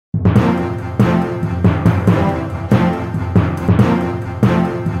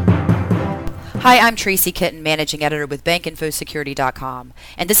Hi, I'm Tracy Kitten, Managing Editor with BankInfoSecurity.com,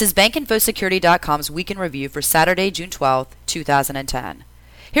 and this is BankInfoSecurity.com's Week in Review for Saturday, June 12th, 2010.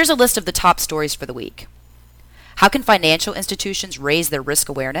 Here's a list of the top stories for the week. How can financial institutions raise their risk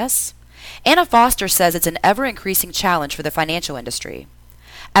awareness? Anna Foster says it's an ever-increasing challenge for the financial industry.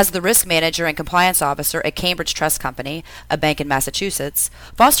 As the risk manager and compliance officer at Cambridge Trust Company, a bank in Massachusetts,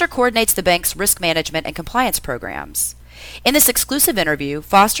 Foster coordinates the bank's risk management and compliance programs. In this exclusive interview,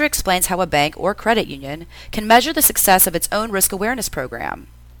 Foster explains how a bank or credit union can measure the success of its own risk awareness program.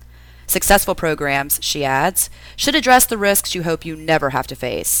 Successful programs, she adds, should address the risks you hope you never have to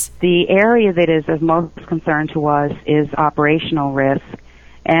face. The area that is of most concern to us is operational risk,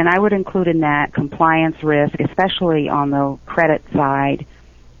 and I would include in that compliance risk, especially on the credit side,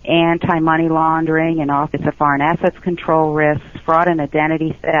 anti-money laundering and Office of Foreign Assets Control risks, fraud and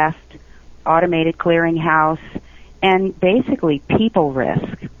identity theft, automated clearinghouse, and basically people risk.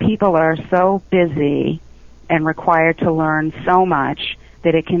 People are so busy and required to learn so much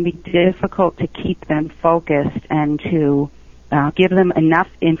that it can be difficult to keep them focused and to give them enough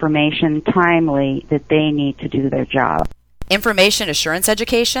information timely that they need to do their job. Information assurance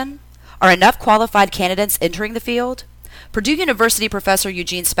education? Are enough qualified candidates entering the field? Purdue University professor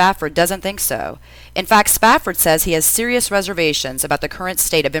Eugene Spafford doesn't think so. In fact, Spafford says he has serious reservations about the current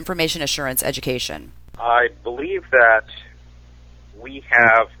state of information assurance education. I believe that we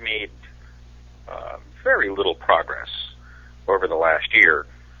have made very little progress over the last year.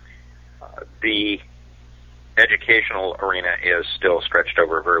 The educational arena is still stretched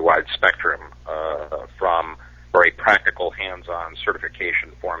over a very wide spectrum, from very practical hands-on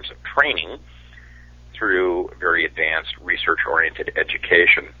certification forms of training through very advanced research-oriented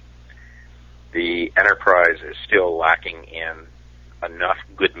education. The enterprise is still lacking in enough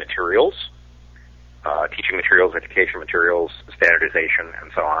good materials, teaching materials, education materials, standardization,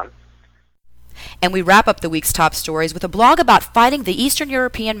 and so on. And we wrap up the week's top stories with a blog about fighting the Eastern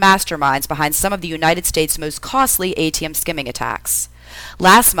European masterminds behind some of the United States' most costly ATM skimming attacks.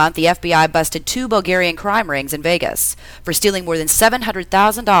 Last month, the FBI busted 2 Bulgarian crime rings in Vegas for stealing more than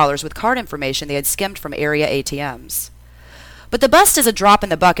 $700,000 with card information they had skimmed from area ATMs. But the bust is a drop in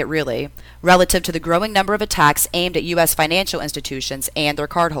the bucket, really, relative to the growing number of attacks aimed at U.S. financial institutions and their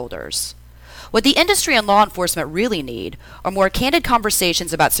cardholders. What the industry and law enforcement really need are more candid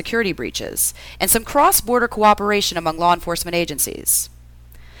conversations about security breaches and some cross-border cooperation among law enforcement agencies.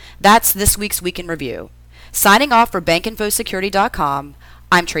 That's this week's Week in Review. Signing off for BankInfoSecurity.com,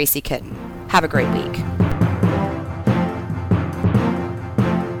 I'm Tracy Kitten. Have a great week.